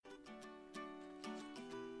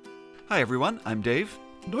Hi everyone, I'm Dave.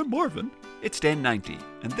 And I'm Marvin. It's day 90,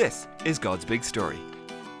 and this is God's Big Story.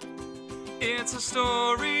 It's a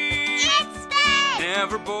story. It's big.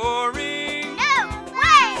 Never boring. No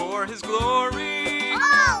way. For His glory.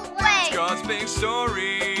 Always. It's God's big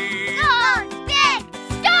story. God's big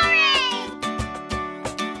story.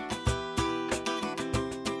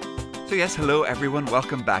 So yes, hello everyone,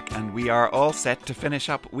 welcome back, and we are all set to finish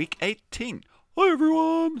up week 18. Hi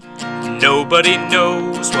everyone. Nobody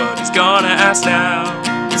knows what he's gonna ask now.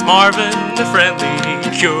 It's Marvin, the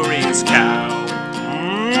friendly, curious cow.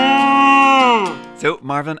 So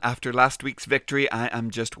Marvin, after last week's victory, I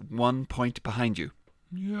am just 1 point behind you.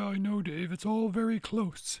 Yeah, I know, Dave. It's all very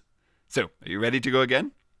close. So, are you ready to go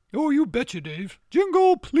again? Oh, you betcha, Dave.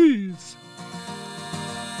 Jingle, please.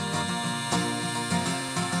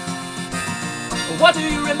 What do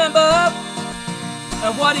you remember?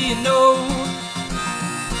 And what do you know?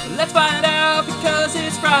 Let's find out because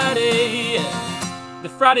it's Friday. The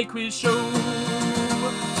Friday Quiz Show.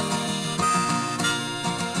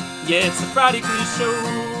 Yeah, it's the Friday Quiz Show.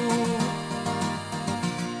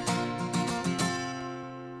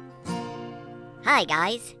 Hi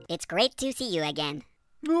guys, it's great to see you again.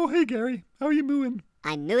 Oh, hey Gary. How are you mooing?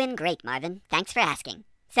 I'm mooing great, Marvin. Thanks for asking.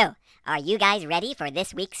 So, are you guys ready for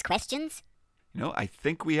this week's questions? I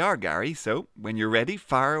think we are, Gary, so when you're ready,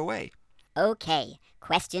 fire away. Okay,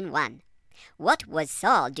 question 1. What was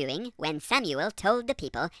Saul doing when Samuel told the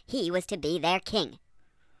people he was to be their king?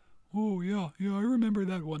 Oh, yeah, I remember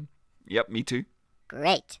that one. Yep, me too.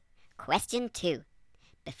 Great. Question 2.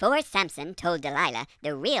 Before Samson told Delilah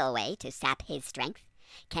the real way to sap his strength,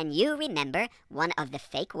 can you remember one of the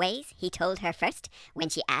fake ways he told her first when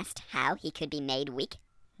she asked how he could be made weak?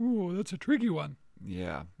 Oh, that's a tricky one.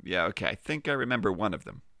 Yeah, okay, I think I remember one of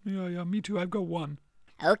them. Yeah, me too. I've got one.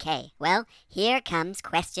 Okay, well, here comes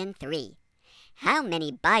question 3. How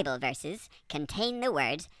many Bible verses contain the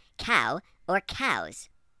words cow or cows?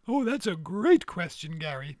 Oh, that's a great question,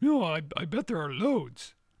 Gary. No, I bet there are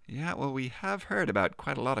loads. Yeah, well, we have heard about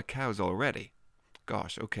quite a lot of cows already.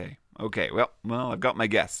 Gosh, okay, well, I've got my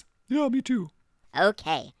guess. Yeah, me too.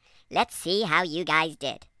 Okay, let's see how you guys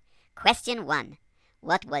did. Question 1.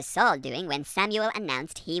 What was Saul doing when Samuel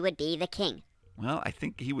announced he would be the king? Well, I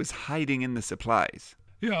think he was hiding in the supplies.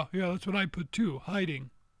 Yeah, that's what I put too, hiding.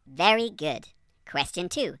 Very good. Question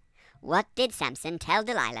 2. What did Samson tell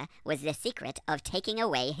Delilah was the secret of taking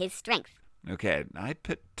away his strength? Okay, I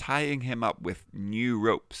put tying him up with new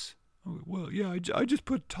ropes. Oh, well, yeah, I just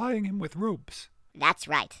put tying him with ropes. That's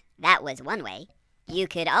right. That was one way. You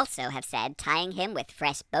could also have said tying him with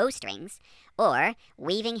fresh bowstrings or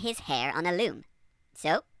weaving his hair on a loom.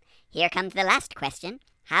 So, here comes the last question.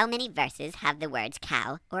 How many verses have the words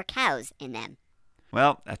cow or cows in them?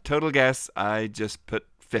 Well, a total guess, I just put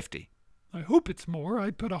 50. I hope it's more.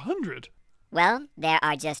 I put 100. Well, there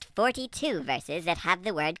are just 42 verses that have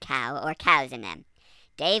the word cow or cows in them.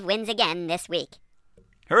 Dave wins again this week.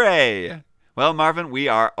 Hooray! Well, Marvin, we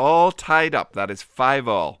are all tied up. That is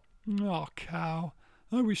 5-all. Oh, cow.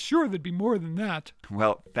 I was sure there'd be more than that.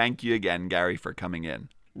 Well, thank you again, Gary, for coming in.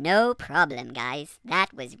 No problem, guys.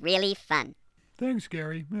 That was really fun. Thanks,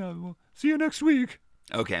 Gary. Yeah, well, see you next week.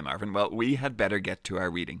 Okay, Marvin, well, we had better get to our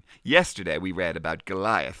reading. Yesterday we read about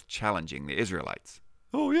Goliath challenging the Israelites.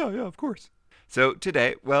 Oh, yeah, of course. So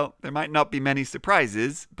today, well, there might not be many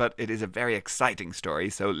surprises, but it is a very exciting story,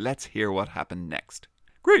 so let's hear what happened next.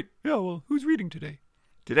 Great. Yeah, well, who's reading today?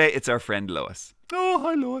 Today it's our friend Lois. Oh,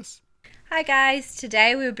 hi, Lois. Hi guys,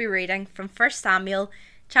 today we will be reading from 1 Samuel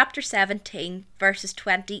chapter 17 verses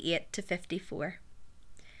 28 to 54.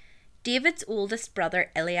 David's oldest brother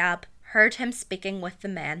Eliab heard him speaking with the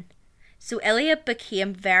men, so Eliab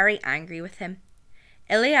became very angry with him.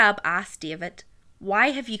 Eliab asked David,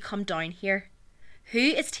 "Why have you come down here? Who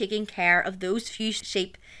is taking care of those few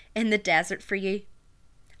sheep in the desert for you?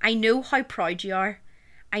 I know how proud you are.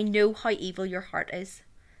 I know how evil your heart is.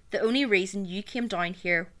 The only reason you came down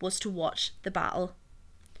here was to watch the battle."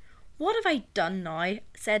 "What have I done now?"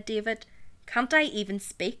 said David. "Can't I even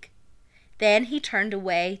speak?" Then he turned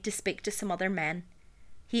away to speak to some other men.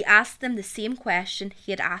 He asked them the same question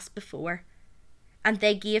he had asked before, and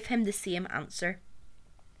they gave him the same answer.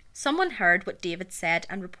 Someone heard what David said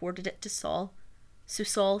and reported it to Saul, so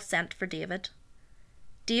Saul sent for David.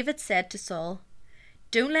 David said to Saul,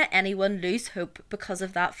 "Don't let anyone lose hope because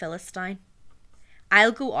of that Philistine.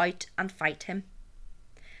 I'll go out and fight him."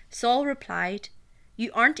 Saul replied, "You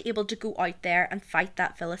aren't able to go out there and fight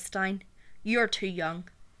that Philistine. You're too young.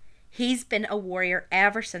 He's been a warrior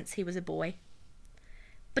ever since he was a boy."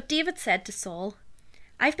 But David said to Saul,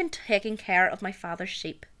 "I've been taking care of my father's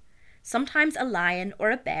sheep. Sometimes a lion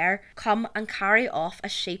or a bear come and carry off a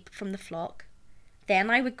sheep from the flock. Then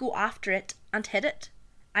I would go after it and hit it.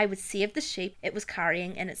 I would save the sheep it was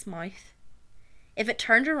carrying in its mouth. If it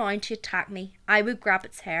turned around to attack me, I would grab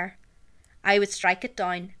its hair. I would strike it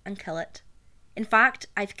down and kill it. In fact,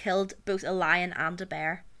 I've killed both a lion and a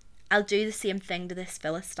bear. I'll do the same thing to this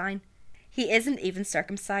Philistine. He isn't even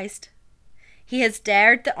circumcised. He has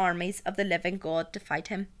dared the armies of the living God to fight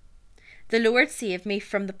him. The Lord saved me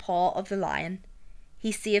from the paw of the lion.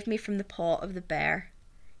 He saved me from the paw of the bear.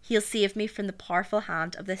 He'll save me from the powerful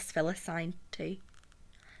hand of this Philistine too.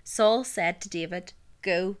 Saul said to David,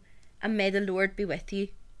 "Go, and may the Lord be with you."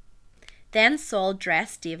 Then Saul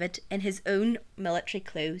dressed David in his own military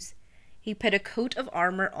clothes. He put a coat of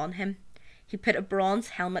armour on him. He put a bronze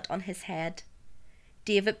helmet on his head.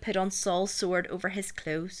 David put on Saul's sword over his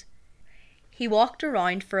clothes. He walked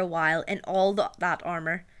around for a while in all that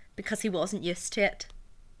armour, because he wasn't used to it.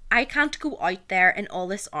 "I can't go out there in all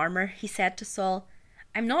this armour," he said to Saul.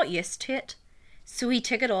 "I'm not used to it." So he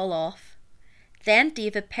took it all off. Then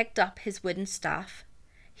David picked up his wooden staff.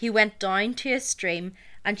 He went down to a stream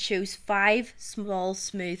and chose 5 small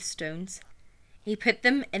smooth stones. He put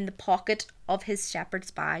them in the pocket of his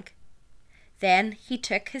shepherd's bag. Then he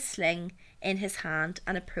took his sling in his hand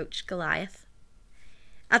and approached Goliath.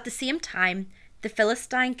 At the same time, the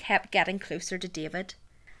Philistine kept getting closer to David.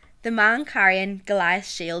 The man carrying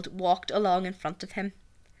Goliath's shield walked along in front of him.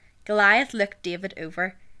 Goliath looked David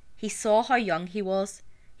over. He saw how young he was.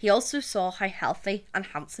 He also saw how healthy and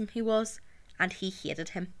handsome he was, and he hated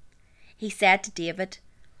him. He said to David,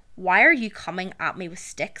 "Why are you coming at me with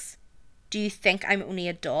sticks? Do you think I'm only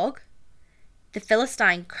a dog?" The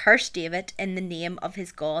Philistine cursed David in the name of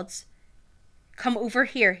his gods. "Come over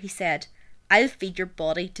here," he said. "I'll feed your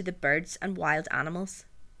body to the birds and wild animals."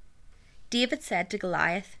 David said to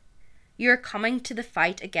Goliath, "You are coming to the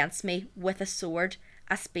fight against me with a sword,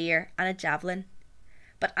 a spear, and a javelin.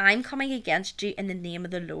 But I'm coming against you in the name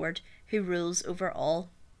of the Lord, who rules over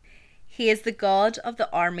all. He is the God of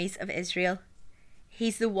the armies of Israel.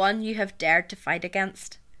 He's the one you have dared to fight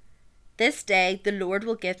against. This day the Lord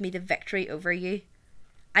will give me the victory over you.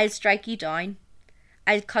 I'll strike you down.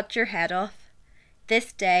 I'll cut your head off.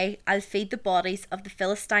 This day I'll feed the bodies of the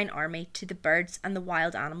Philistine army to the birds and the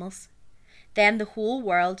wild animals. Then the whole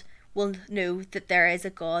world will know that there is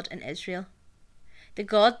a God in Israel. The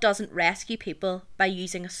God doesn't rescue people by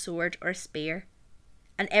using a sword or a spear,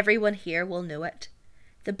 and everyone here will know it.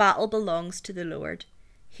 The battle belongs to the Lord.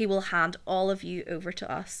 He will hand all of you over to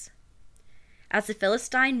us." As the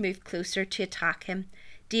Philistine moved closer to attack him,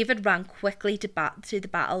 David ran quickly to the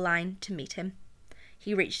battle line to meet him.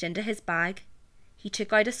 He reached into his bag. He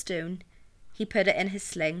took out a stone. He put it in his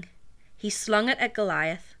sling. He slung it at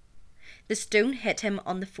Goliath. The stone hit him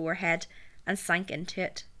on the forehead and sank into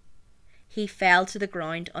it. He fell to the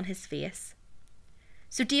ground on his face.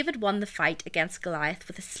 So David won the fight against Goliath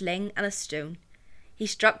with a sling and a stone. He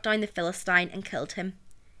struck down the Philistine and killed him.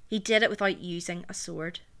 He did it without using a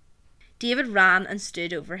sword. David ran and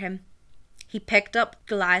stood over him. He picked up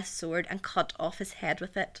Goliath's sword and cut off his head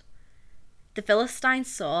with it. The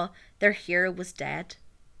Philistines saw their hero was dead,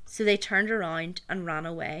 so they turned around and ran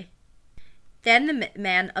away. Then the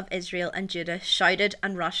men of Israel and Judah shouted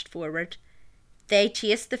and rushed forward. They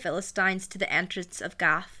chased the Philistines to the entrance of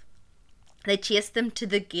Gath. They chased them to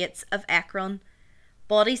the gates of Ekron.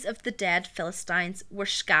 Bodies of the dead Philistines were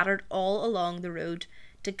scattered all along the road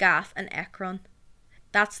to Gath and Ekron.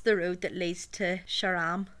 That's the road that leads to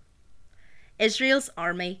Sharam. Israel's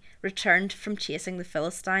army returned from chasing the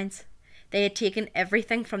Philistines. They had taken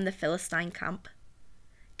everything from the Philistine camp.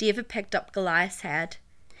 David picked up Goliath's head.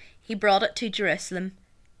 He brought it to Jerusalem.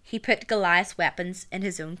 He put Goliath's weapons in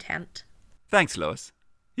his own tent. Thanks, Lois.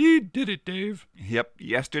 He did it, Dave. Yep,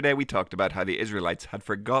 yesterday we talked about how the Israelites had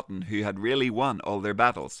forgotten who had really won all their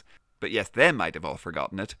battles. But yes, they might have all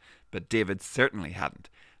forgotten it, but David certainly hadn't.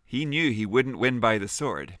 He knew he wouldn't win by the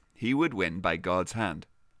sword. He would win by God's hand.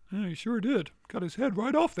 Yeah, he sure did. Cut his head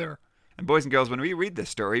right off there. And boys and girls, when we read this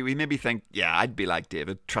story, we maybe think, yeah, I'd be like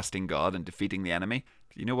David, trusting God and defeating the enemy.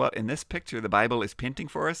 You know what? In this picture the Bible is painting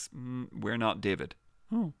for us, we're not David.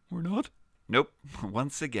 Oh, we're not? Nope.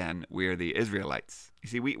 Once again, we're the Israelites. You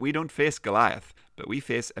see, we don't face Goliath, but we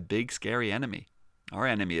face a big, scary enemy. Our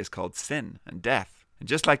enemy is called sin and death. And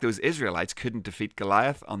just like those Israelites couldn't defeat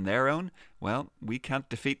Goliath on their own, well, we can't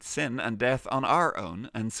defeat sin and death on our own.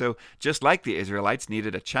 And so, just like the Israelites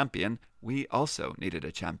needed a champion, we also needed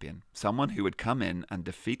a champion. Someone who would come in and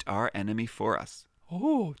defeat our enemy for us.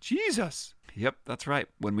 Oh, Jesus. Yep, that's right.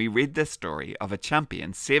 When we read this story of a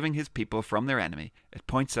champion saving his people from their enemy, it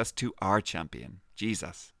points us to our champion,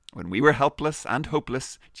 Jesus. When we were helpless and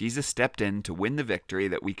hopeless, Jesus stepped in to win the victory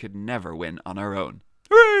that we could never win on our own.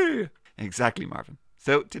 Hooray! Exactly, Marvin.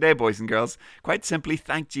 So today, boys and girls, quite simply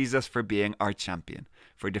thank Jesus for being our champion,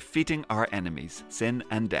 for defeating our enemies, sin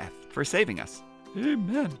and death, for saving us.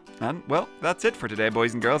 Amen. And, well, that's it for today,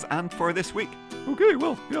 boys and girls, and for this week. Okay,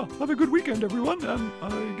 well, yeah, have a good weekend, everyone, and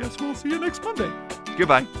I guess we'll see you next Monday.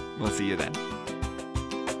 Goodbye. We'll see you then.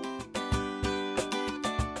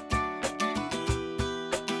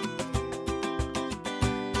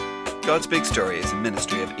 God's Big Story is a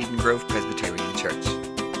ministry of Eden Grove Presbyterian Church.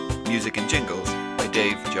 Music and jingles by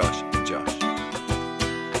Dave, Josh, and Josh.